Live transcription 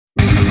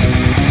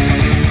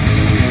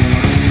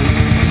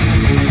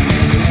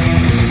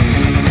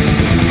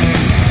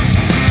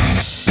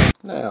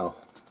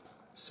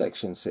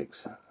Section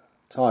 6,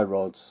 tie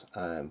rods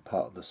and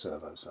part of the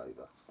servo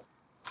saver.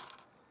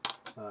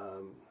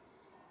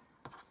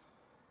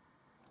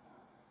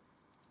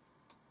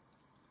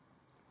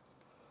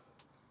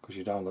 Because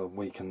you don't want to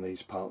weaken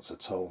these parts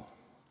at all.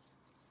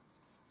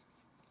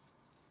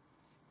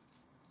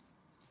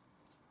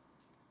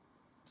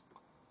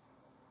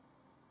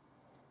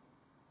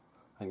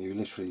 And you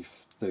literally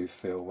do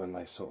feel when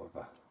they sort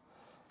of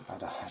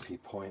at a happy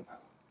point.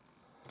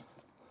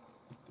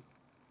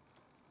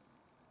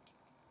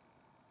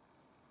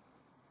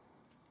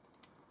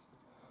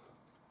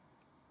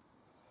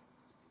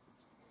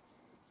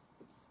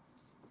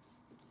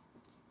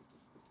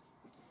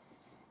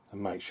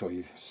 And make sure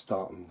you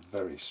start them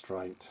very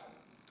straight.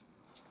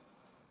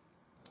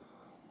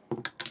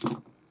 Let's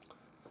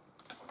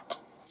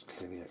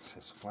clear the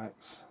excess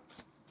wax.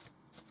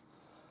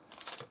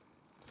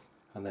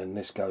 And then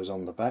this goes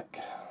on the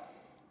back.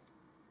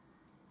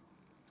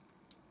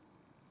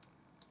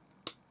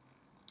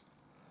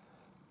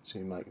 So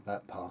you make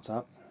that part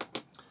up.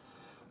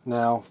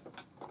 Now,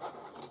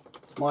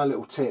 my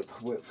little tip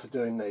for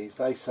doing these,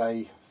 they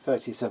say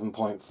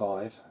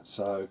 37.5,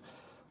 so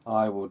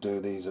I will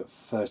do these at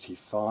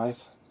 35,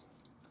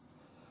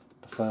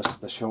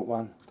 the short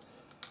one.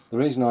 The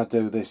reason I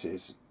do this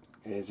is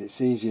it's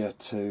easier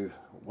to,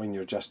 when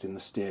you're adjusting the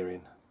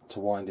steering,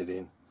 to wind it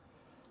in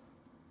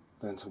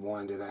than to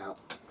wind it out.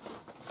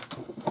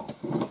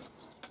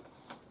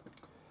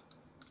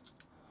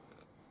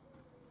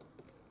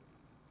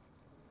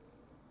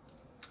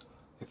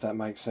 If that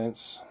makes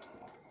sense.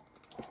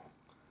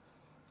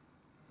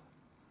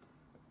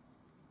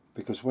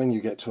 Because when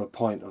you get to a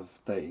point of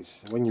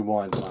these, when you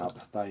wind them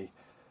up, they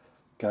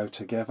go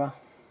together.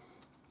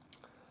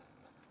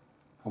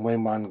 And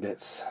when one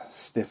gets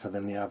stiffer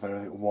than the other,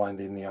 it will wind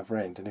in the other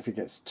end. And if it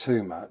gets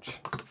too much,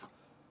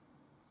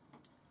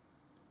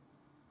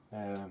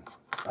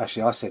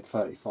 actually I said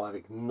 35,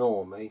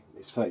 ignore me,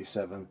 it's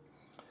 37.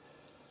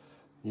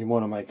 You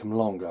want to make them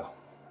longer.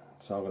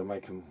 So I'm going to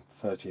make them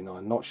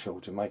 39, not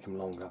shorter, make them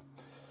longer.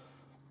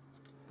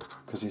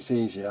 Because it's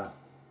easier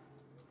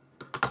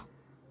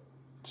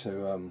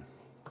to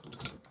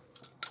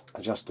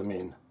adjust them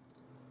in,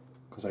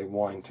 because they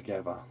wind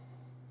together.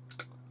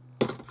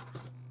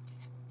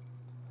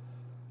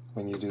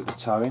 When you do the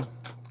towing,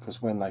 because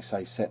when they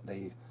say set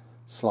the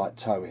slight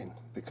toe in,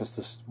 because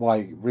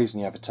the reason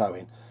you have a toe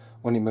in,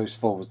 when it moves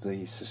forwards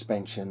the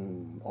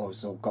suspension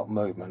has all got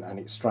movement and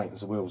it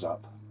straightens the wheels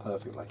up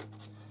perfectly.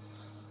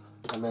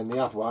 And then the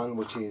other one,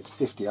 which is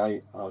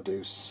 58, I'll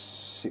do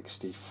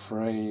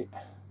 63.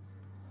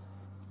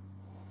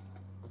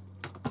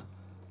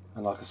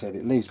 And like I said,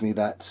 it leaves me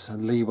that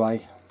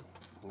leeway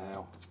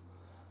now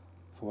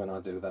for when I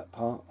do that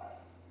part.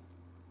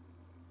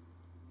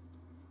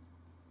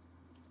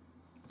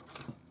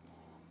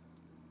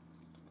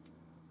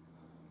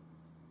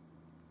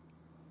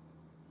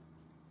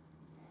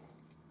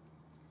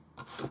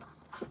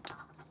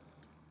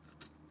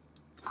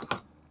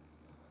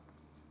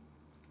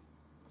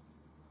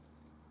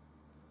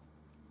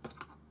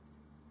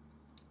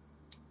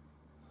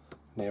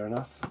 Near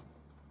enough.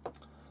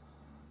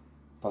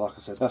 But like I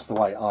said, that's the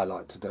way I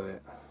like to do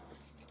it,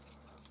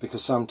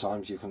 because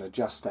sometimes you can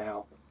adjust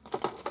out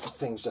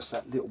things just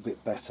that little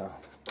bit better.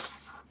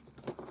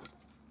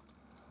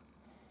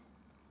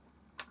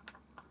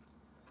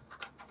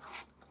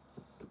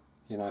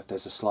 You know, if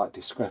there's a slight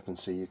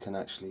discrepancy, you can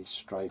actually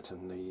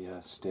straighten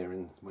the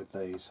steering with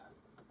these.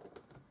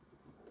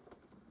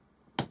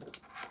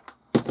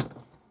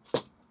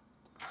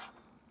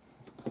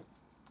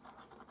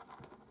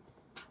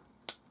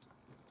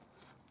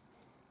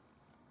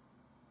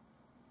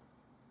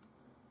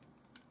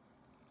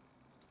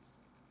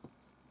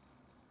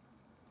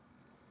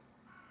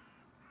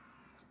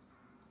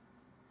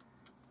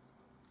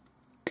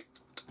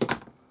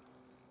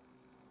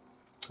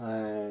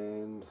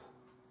 And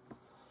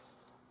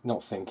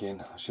not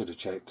thinking, I should have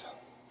checked,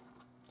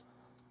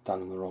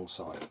 done on the wrong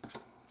side.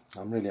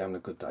 I'm really having a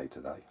good day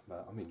today,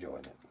 but I'm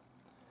enjoying it.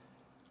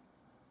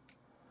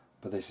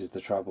 But this is the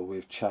trouble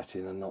with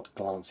chatting and not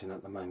glancing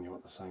at the manual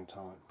at the same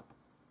time.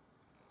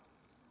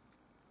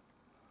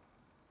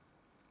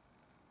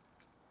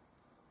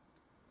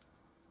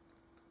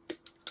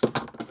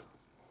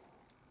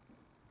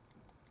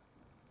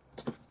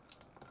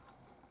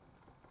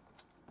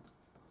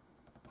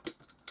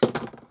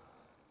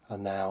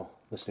 And now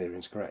the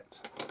steering's correct.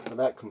 So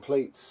that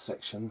completes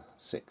section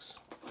 6.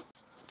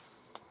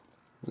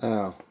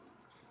 Now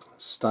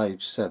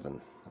stage 7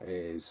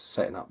 is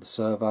setting up the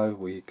servo.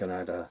 We're going to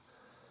add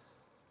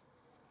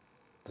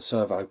the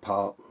servo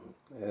part.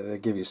 They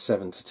give you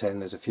 7 to 10,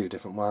 there's a few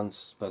different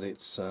ones, but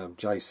it's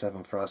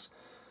J7 for us,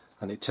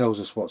 and it tells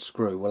us what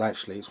screw. Well,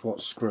 actually it's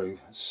what screw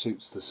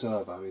suits the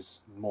servo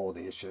is more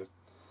the issue.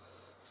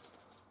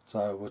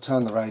 So we'll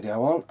turn the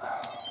radio on,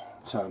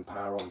 turn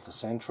power on for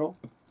central.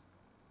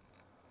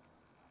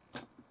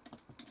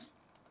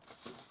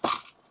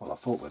 Well, I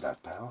thought we'd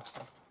have power.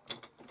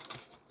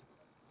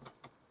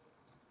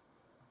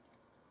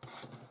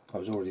 I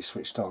was already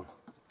switched on.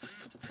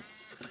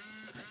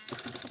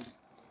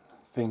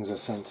 things are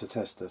sent to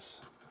test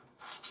us.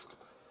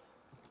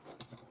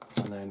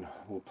 And then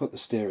we'll put the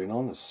steering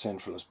on as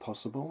central as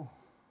possible.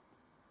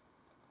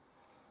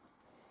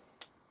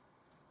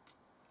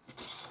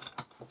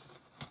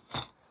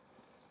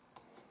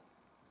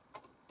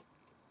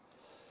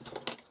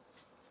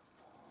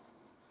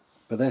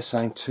 But they're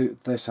saying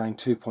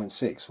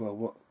 2.6. Well,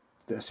 what?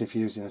 That's if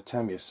you're using a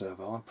Tamiya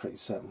servo. I'm pretty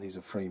certain these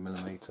are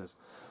 3mm.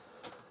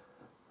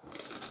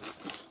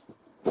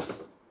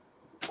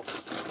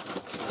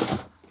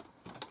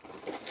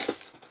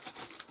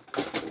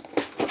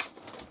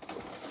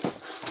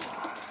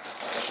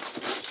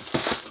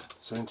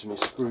 So into my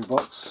screw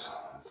box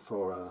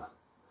for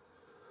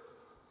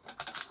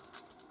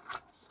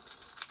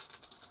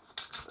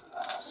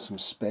some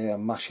spare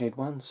mush head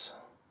ones,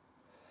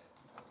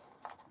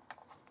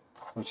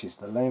 which is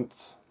the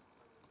length,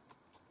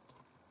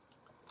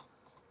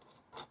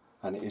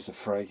 and it is a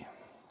 3,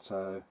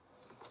 so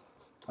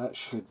that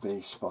should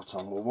be spot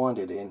on. We'll wind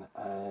it in,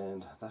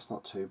 and that's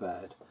not too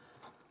bad.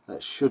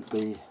 That should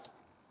be,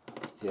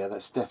 yeah,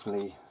 that's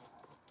definitely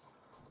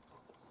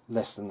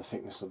less than the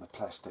thickness of the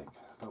plastic,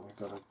 but we've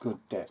got a good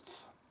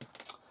depth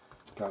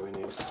going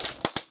in.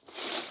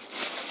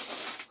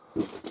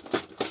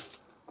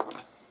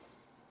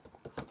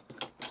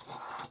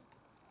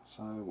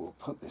 So we'll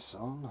put this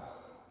on.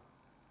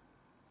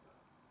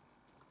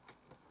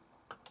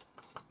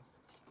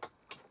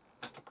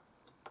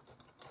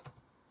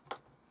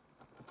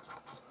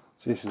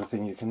 So this is the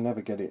thing, you can never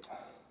get it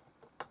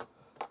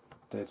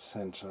dead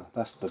centre.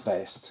 That's the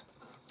best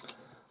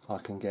I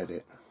can get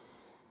it.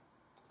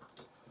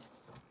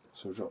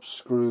 So we'll drop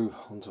screw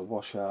onto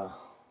washer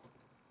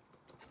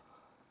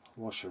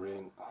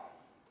in,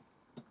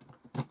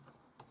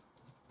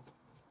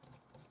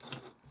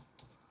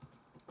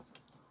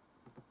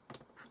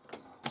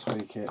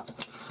 tweak it,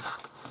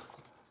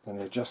 then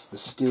adjust the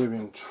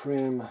steering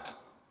trim.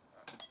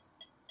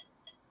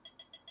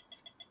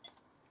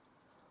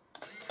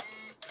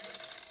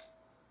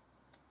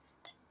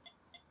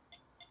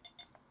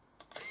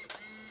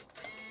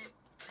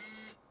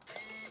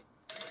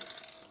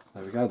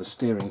 There we go, the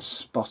steering's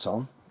spot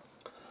on.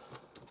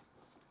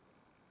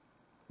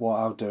 What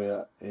I'll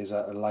do is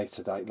at a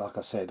later date, like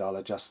I said, I'll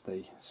adjust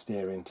the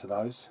steering to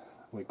those.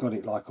 We've got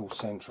it like all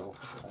central.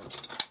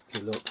 If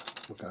you look,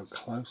 we'll go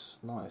close,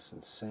 nice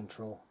and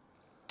central.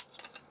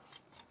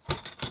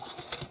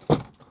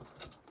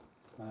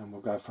 And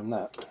we'll go from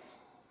that.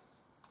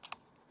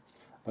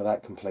 But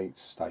that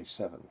completes stage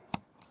 7.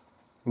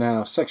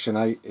 Now section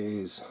 8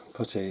 is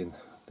putting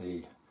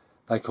the,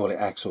 they call it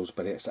axles,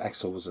 but it's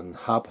axles and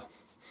hub.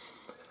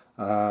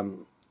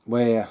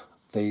 Where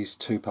these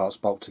two parts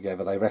bolt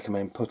together, they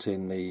recommend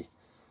putting the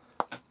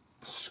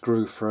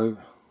screw through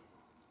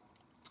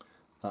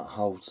that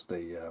holds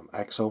the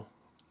axle,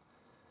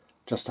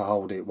 just to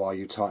hold it while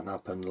you tighten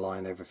up and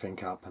line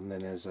everything up, and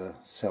then there's a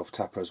self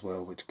tapper as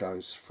well which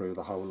goes through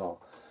the whole lot.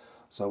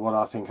 So what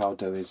I think I'll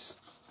do is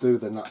do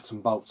the nuts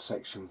and bolts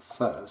section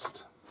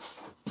first.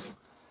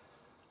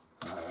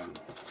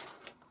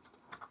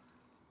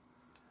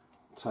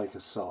 Take a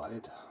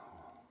side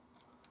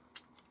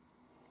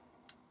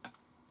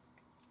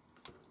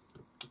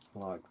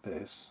like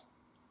this,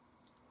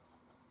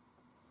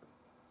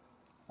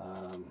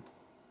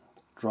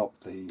 drop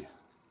the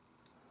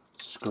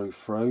screw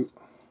through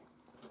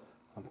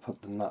and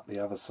put the nut the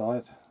other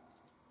side.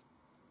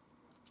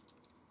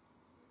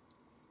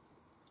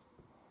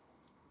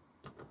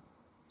 So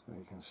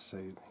you can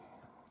see,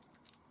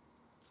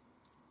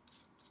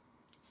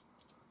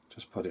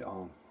 just put it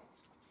on.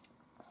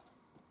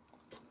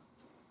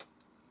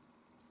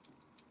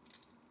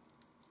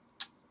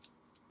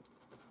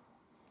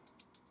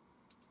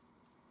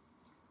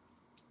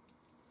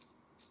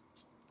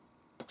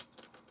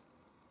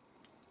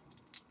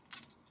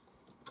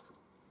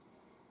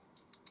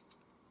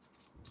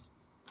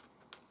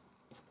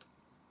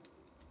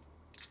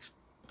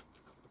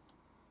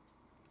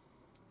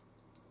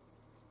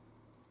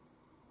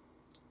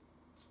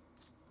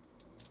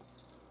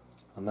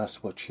 And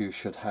that's what you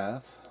should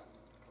have.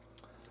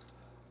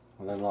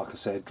 And then, like I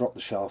said, drop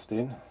the shaft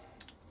in.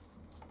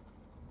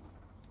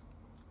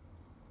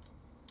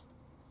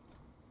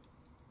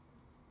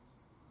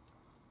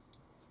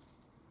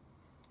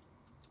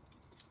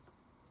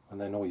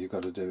 And then all you've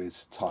got to do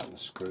is tighten the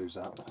screws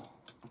up.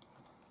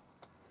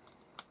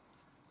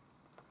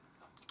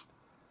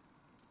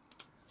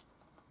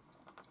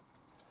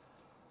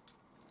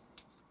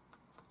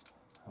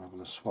 And I'm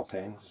going to swap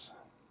ends.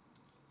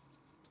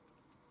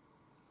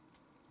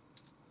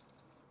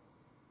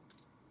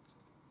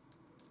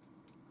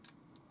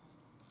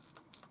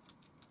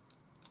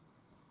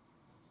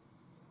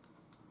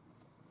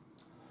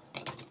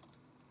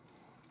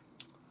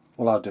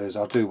 What I'll do is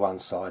I'll do one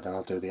side and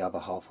I'll do the other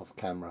half off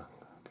camera,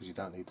 because you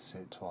don't need to see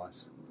it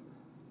twice.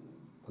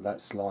 But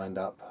that's lined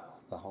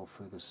up the hole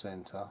through the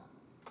centre.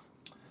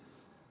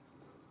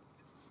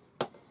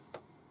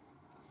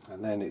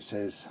 And then it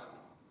says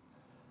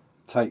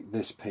take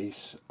this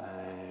piece,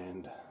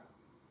 and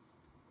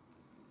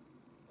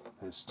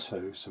there's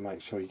two, so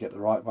make sure you get the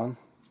right one.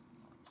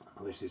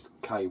 This is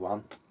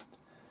K1,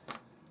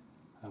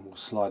 and we'll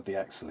slide the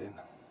axle in.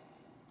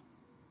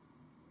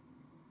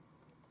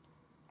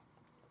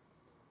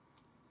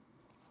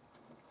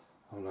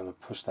 I'm going to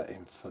push that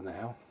in for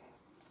now.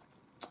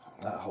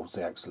 That holds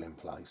the axle in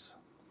place.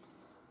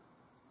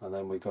 And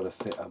then we've got to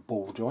fit a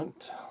ball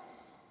joint.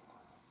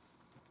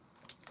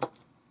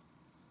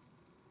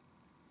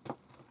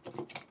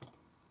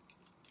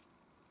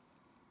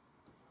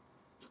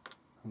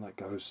 And that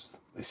goes,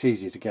 it's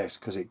easy to guess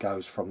because it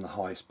goes from the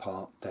highest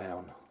part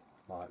down,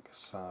 like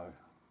so.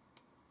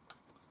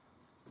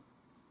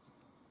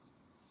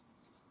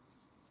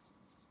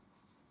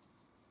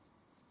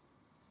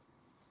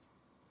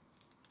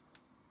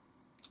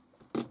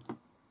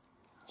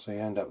 So you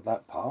end up with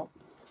that part.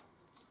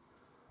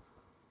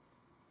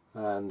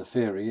 And the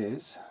theory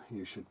is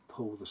you should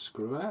pull the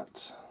screw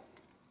out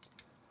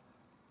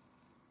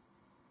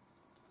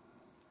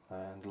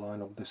and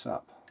line all this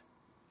up.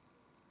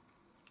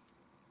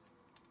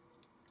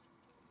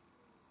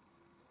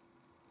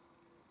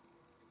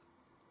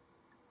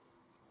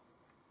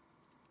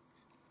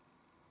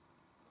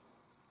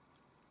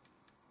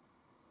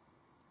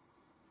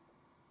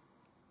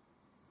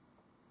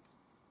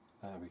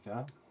 There we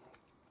go.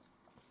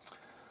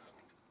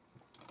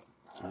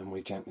 And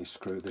we gently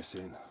screw this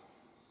in.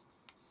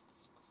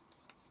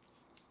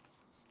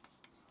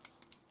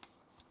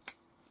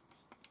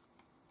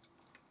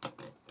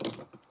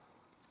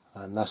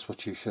 And that's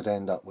what you should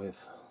end up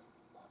with,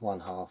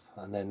 one half,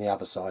 and then the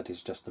other side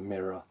is just a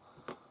mirror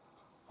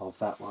of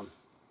that one.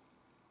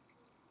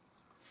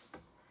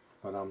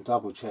 But I'm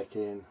double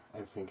checking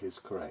everything is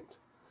correct.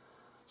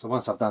 So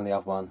once I've done the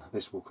other one,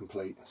 this will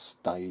complete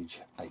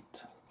stage 8.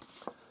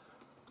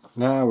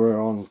 Now we're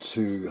on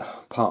to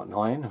part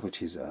 9,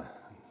 which is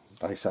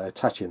they say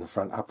attaching the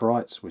front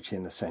uprights, which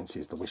in a sense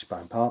is the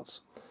wishbone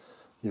parts.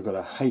 You've got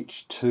a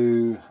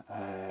H2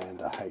 and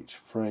a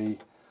H3.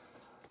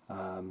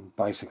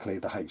 Basically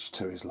the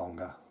H2 is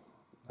longer.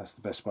 That's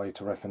the best way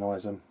to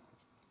recognise them.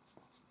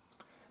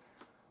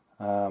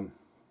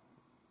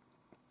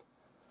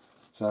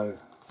 So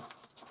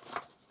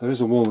there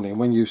is a warning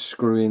when you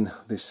screw in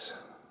this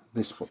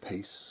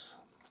piece.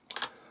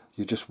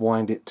 You just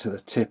wind it to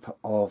the tip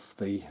of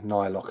the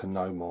nylock and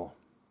no more.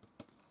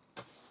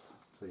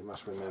 So you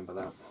must remember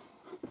that.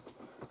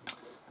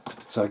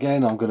 So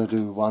again, I'm going to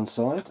do one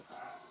side.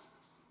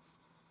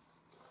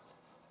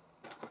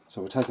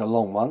 So we'll take a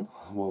long one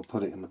and we'll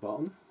put it in the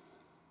bottom.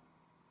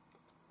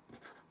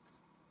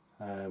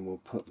 And we'll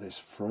put this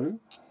through.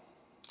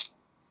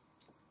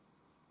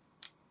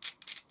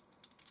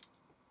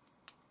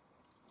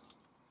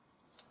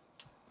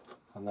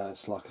 And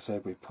that's, like I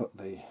said, we put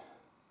the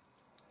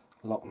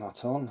lock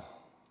nut on.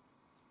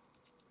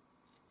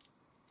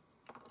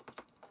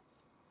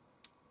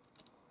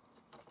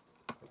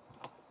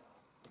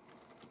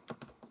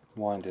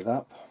 Wind it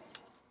up.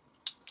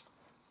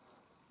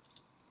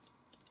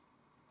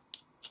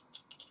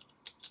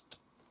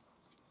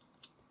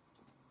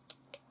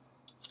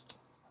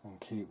 And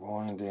keep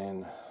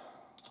winding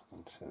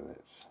until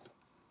it's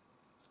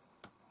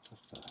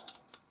just a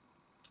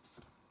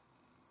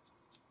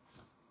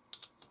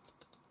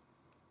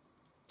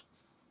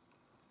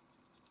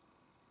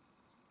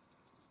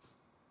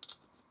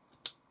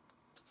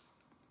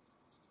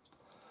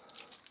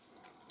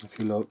if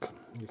you look,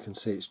 you can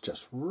see it's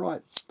just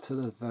right to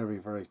the very,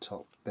 very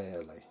top,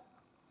 barely.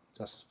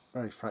 Just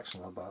very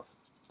fraction above.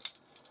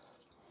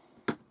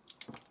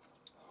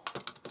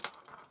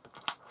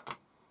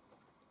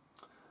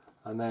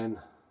 And then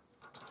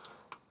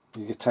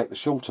you could take the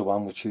shorter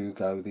one, which you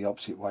go the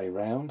opposite way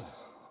round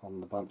on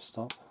the bump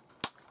stop.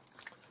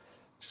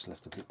 Just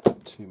left a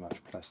bit too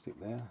much plastic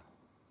there.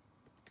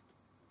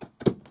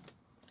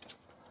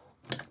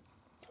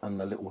 And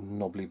the little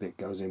knobbly bit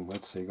goes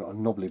inwards, so you've got a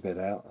knobbly bit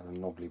out and a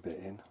knobbly bit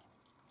in.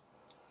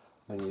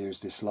 Then you use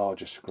this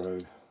larger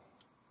screw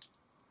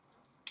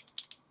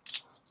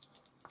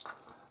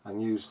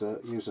and use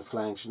a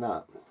flange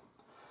nut.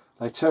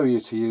 They tell you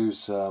to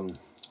use a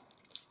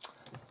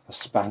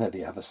spanner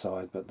the other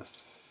side, but the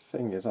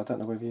thing is, I don't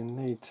know whether you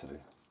need to.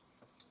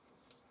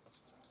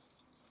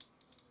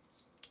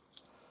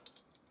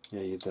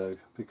 Yeah, you do,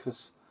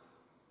 because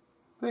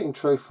being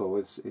truthful,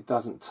 it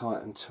doesn't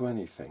tighten to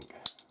anything.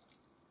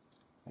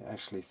 It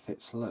actually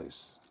fits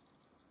loose.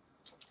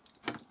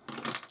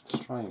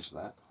 Strange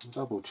that. I'm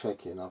double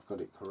checking I've got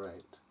it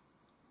correct.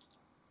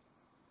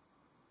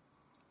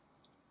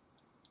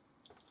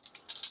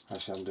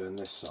 Actually, I'm doing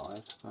this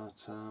side,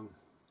 but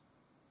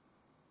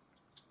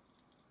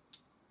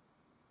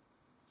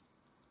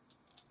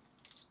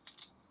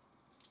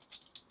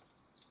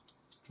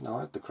no, I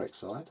had the correct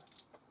side.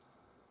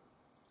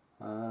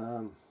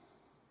 Yeah,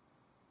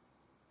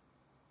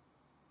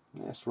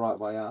 it's the right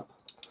way up.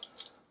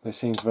 But it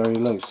seems very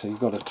loose, so you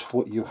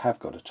have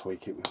got to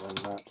tweak it with one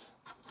nut.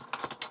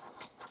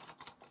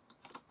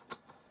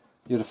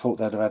 You'd have thought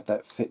they'd have had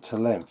that fit to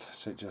length,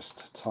 so it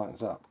just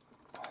tightens up.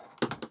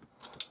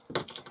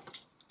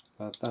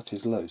 But that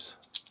is loose.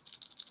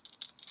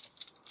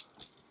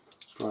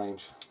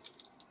 Strange.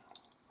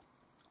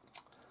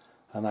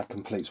 and that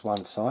completes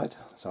one side,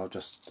 so I'll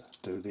just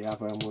do the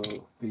other and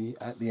we'll be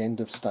at the end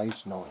of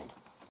stage 9.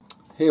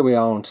 Here we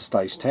are on to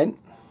stage 10,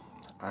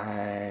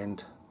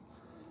 and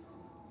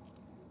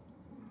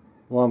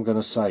what I'm going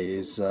to say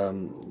is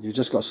you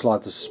just got to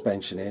slide the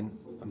suspension in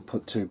and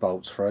put 2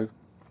 bolts through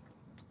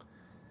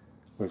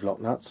with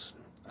lock nuts,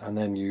 and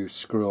then you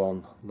screw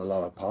on the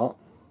lower part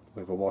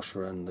with a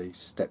washer and the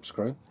step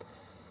screw,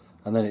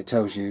 and then it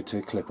tells you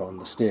to clip on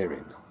the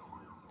steering.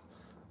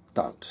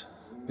 Don't,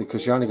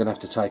 because you're only going to have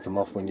to take them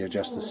off when you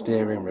adjust the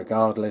steering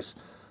regardless,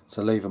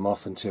 so leave them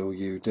off until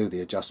you do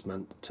the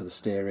adjustment to the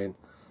steering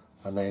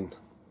and then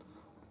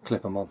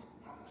clip them on.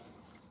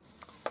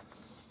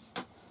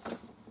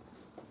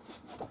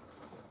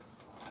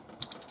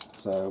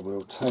 So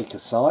we'll take a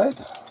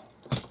side.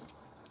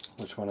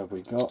 Which one have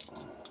we got?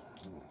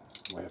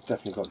 We have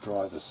definitely got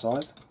driver's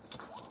side.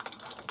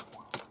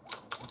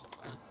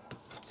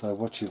 So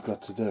what you've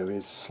got to do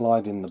is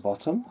slide in the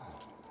bottom,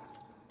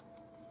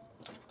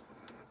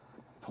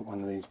 put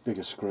one of these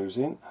bigger screws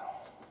in,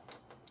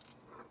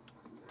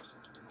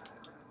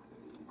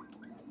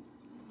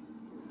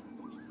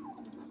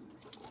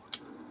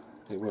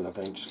 it will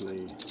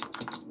eventually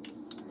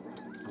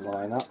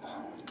line up.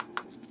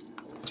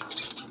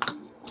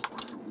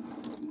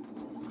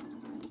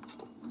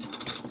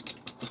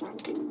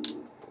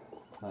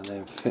 And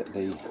then fit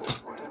the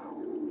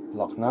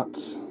lock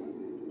nuts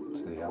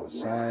to the other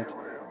side.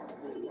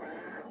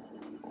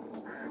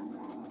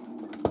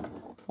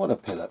 What a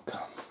pillock.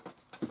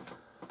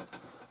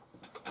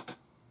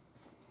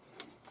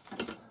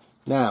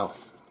 Now,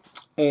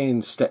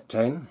 in step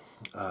 10,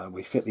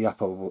 we fit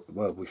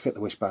the we fit the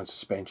wishbone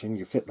suspension,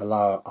 you fit the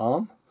lower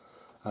arm,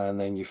 and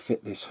then you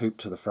fit this hoop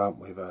to the front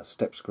with a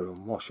step screw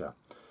and washer.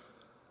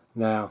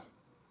 Now,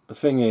 the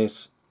thing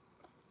is,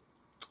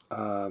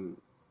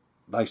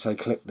 they say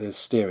clip the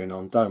steering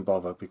on, don't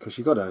bother, because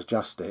you've got to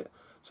adjust it,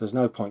 so there's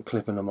no point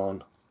clipping them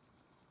on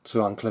to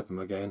unclip them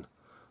again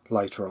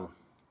later on.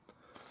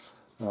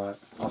 Right,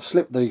 I've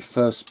slipped the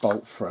first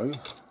bolt through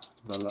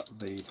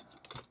the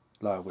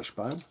lower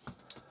wishbone,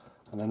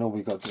 and then all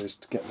we've got to do is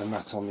to get the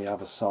nut on the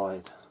other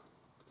side,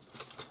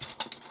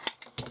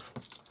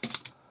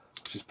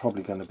 which is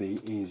probably going to be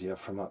easier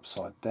from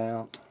upside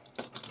down.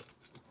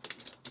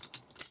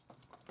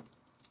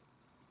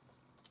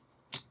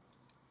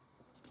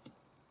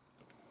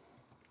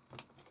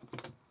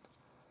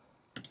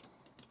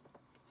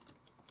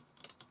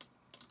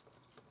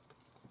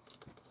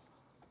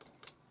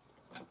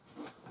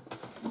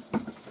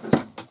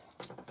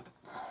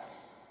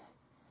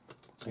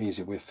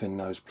 Easier with thin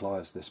nose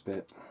pliers, this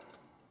bit.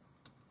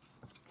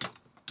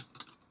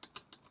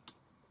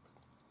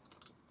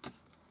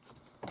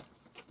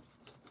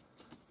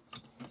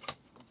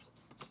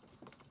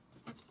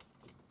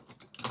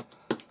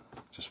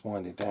 Just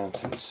wind it down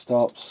till it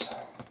stops.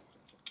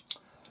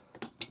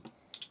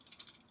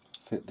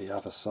 Fit the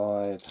other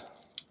side.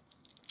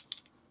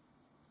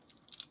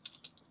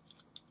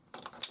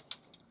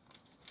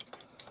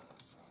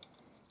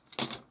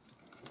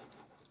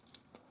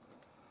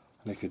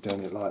 And if you're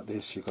doing it like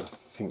this, you've got to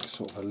think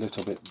sort of a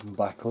little bit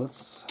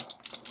backwards.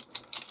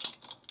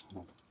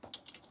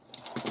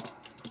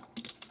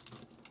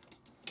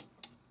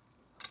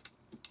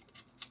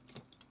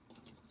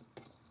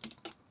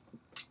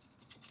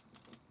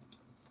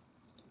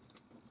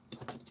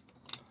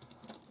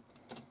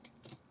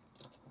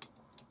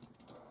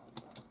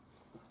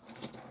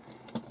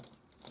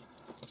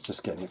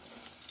 Just getting it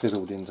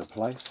fiddled into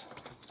place.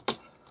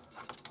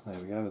 There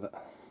we go with that.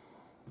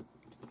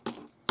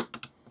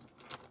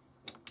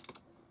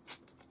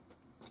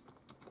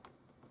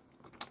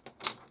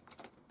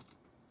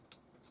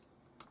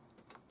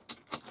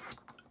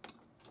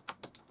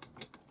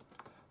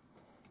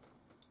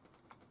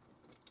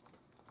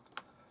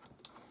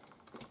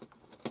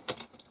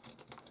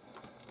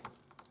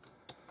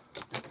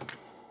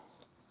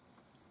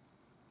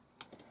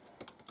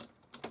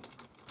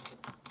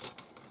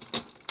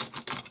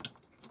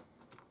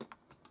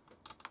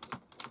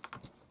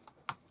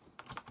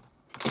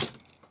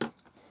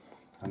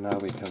 And now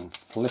we can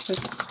flip it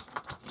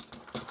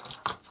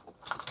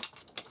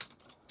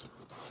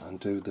and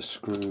do the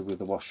screw with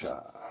the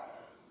washer.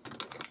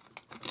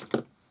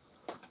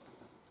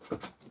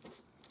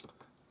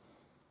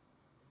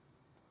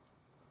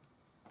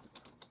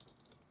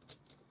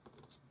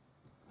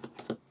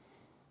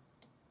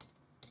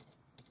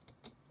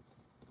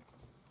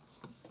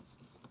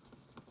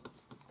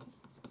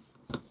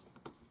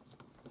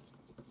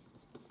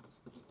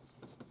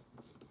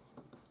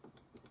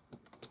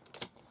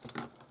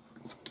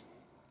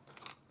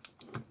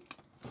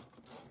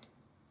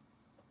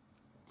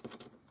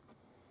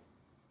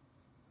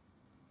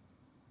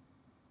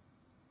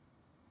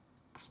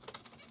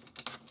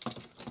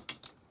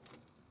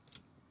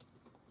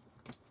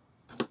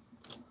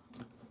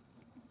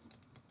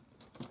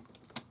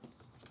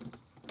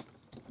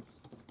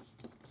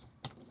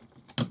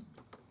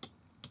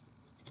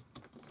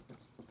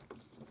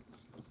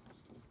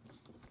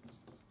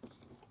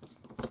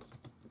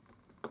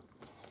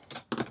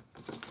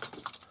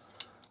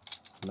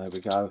 And there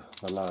we go,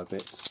 the lower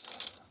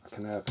bits are are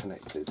now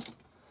connected.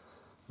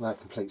 That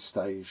completes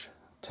stage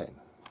 10.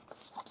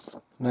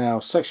 Now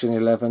section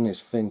 11 is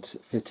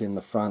fitting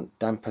the front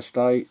damper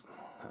state,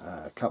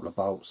 a couple of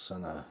bolts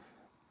and a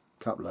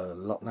couple of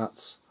lock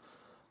nuts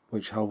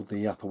which hold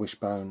the upper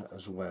wishbone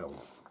as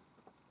well.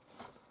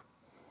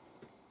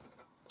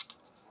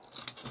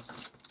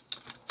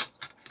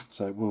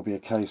 So it will be a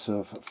case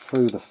of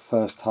through the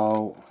first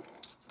hole,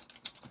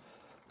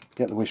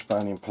 get the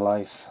wishbone in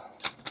place,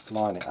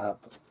 line it up,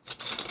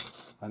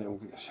 and it will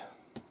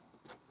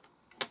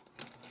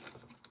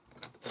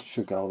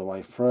should go all the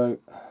way through.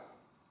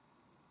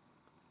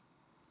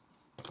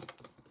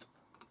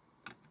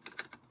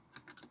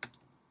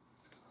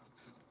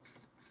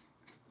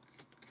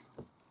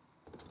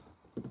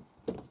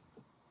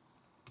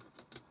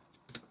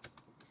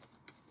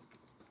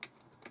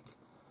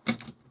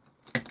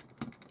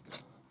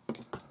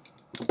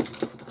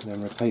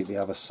 Then repeat the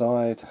other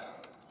side.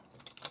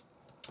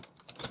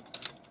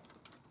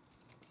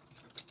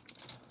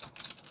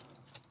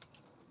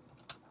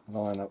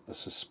 Line up the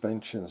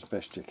suspension as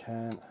best you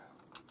can.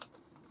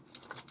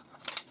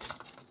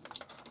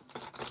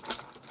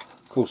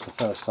 Of course the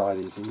first side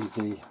is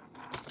easy.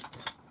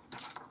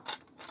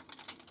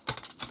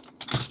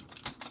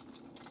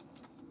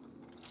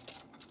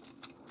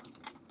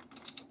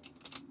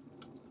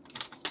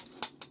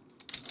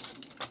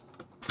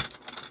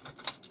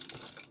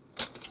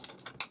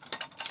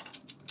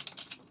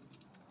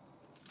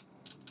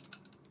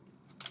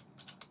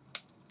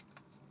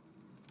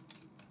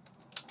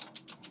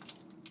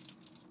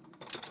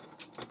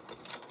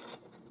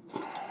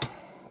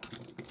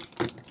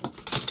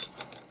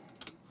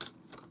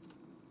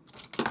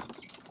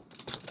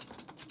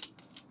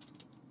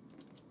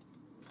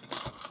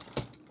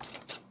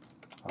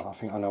 I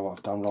think I know what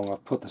I've done wrong.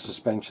 I've put the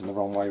suspension the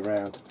wrong way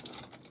round.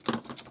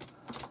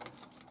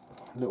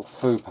 Little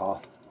faux pas.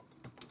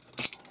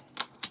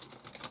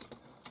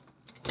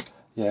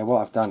 Yeah,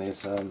 what I've done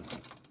is that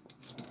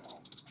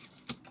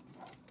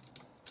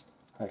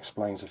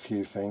explains a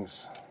few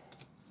things.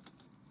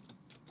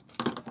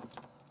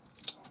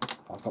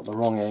 I've got the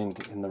wrong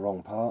end in the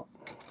wrong part,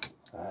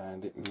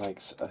 and it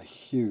makes a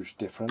huge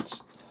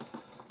difference.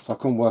 So I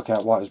couldn't work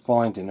out why it was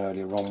binding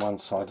earlier on one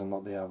side and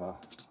not the other.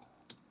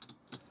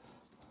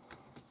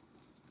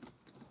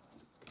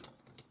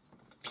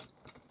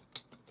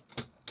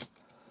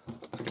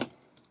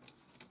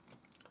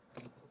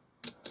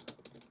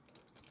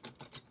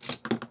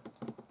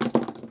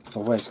 So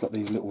where it's got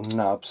these little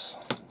nubs,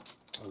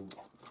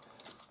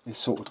 it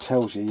sort of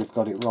tells you you've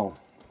got it wrong.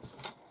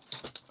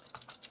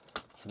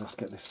 So let's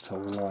get this to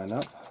line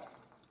up.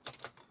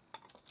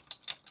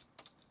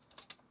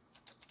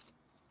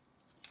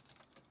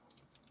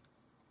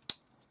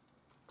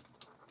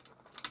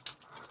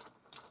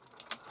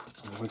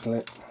 Wiggle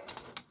it,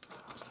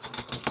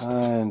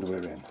 and we're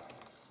in.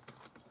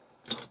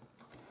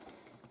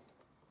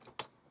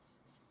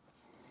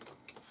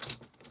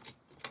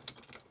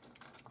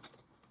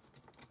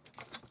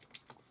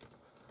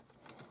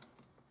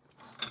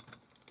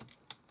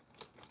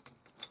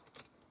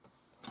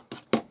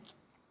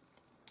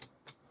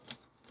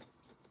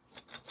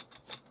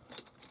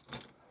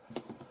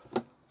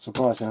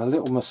 Surprising, a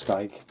little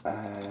mistake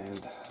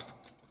and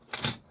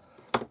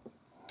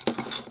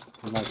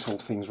it makes all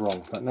things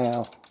wrong, but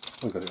now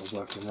we've got it all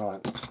working right.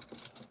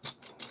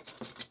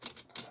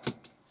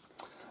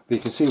 But you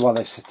can see why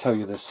they tell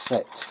you to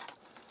set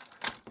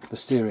the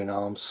steering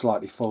arms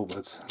slightly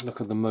forwards.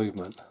 Look at the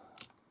movement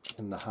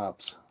in the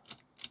hubs.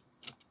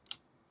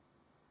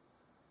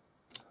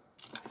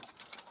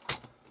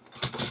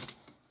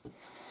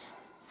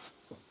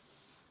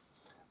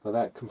 But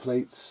that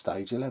completes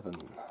stage 11.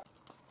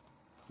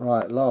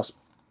 Right, last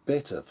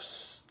bit of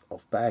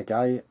bag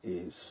A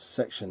is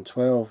section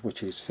 12,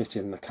 which is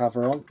fitting the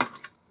cover on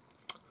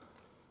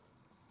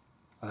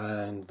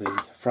and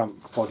the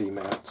front body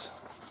mount.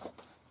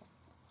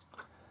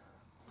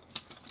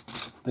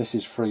 This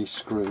is 3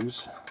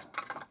 screws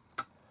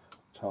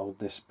to hold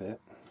this bit.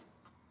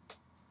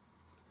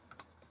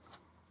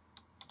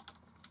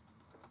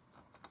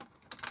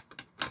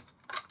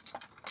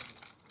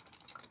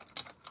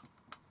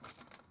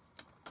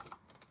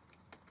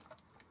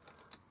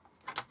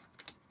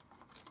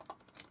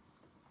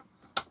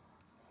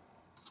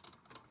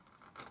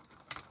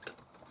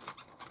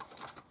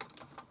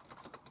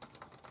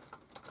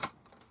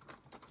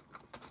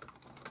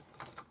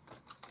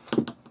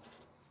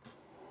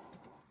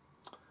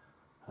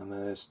 And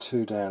there's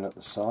 2 down at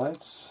the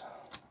sides.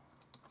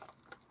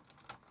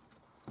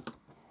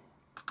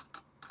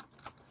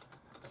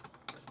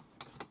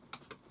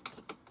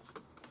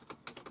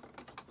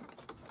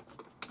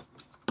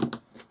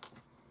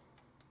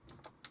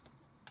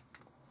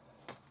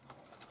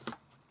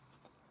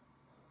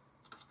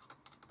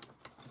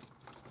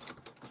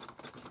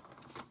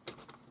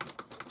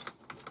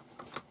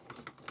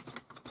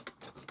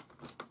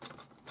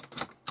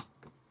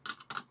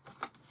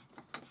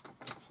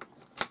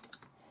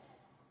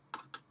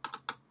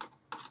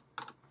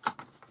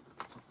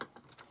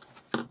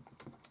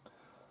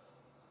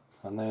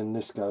 And then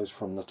this goes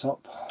from the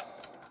top,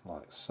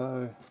 like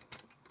so.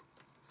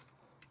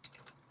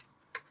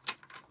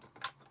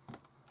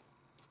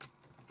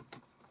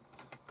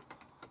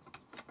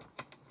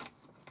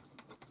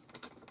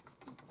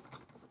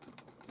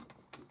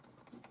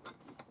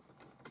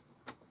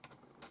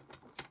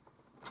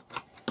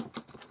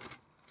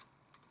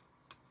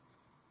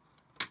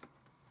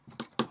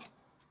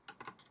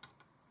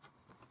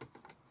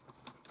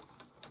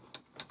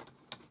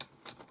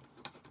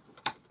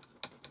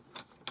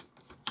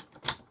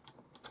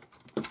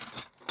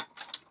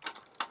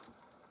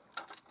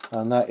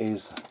 And that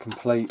is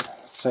complete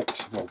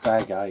section, well,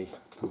 bag A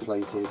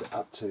completed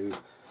up to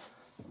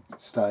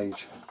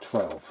stage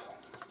 12.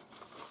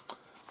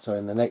 So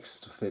in the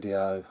next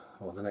video,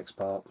 or the next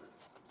part,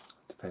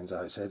 depends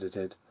how it's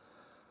edited,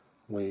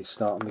 we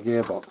start on the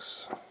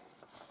gearbox.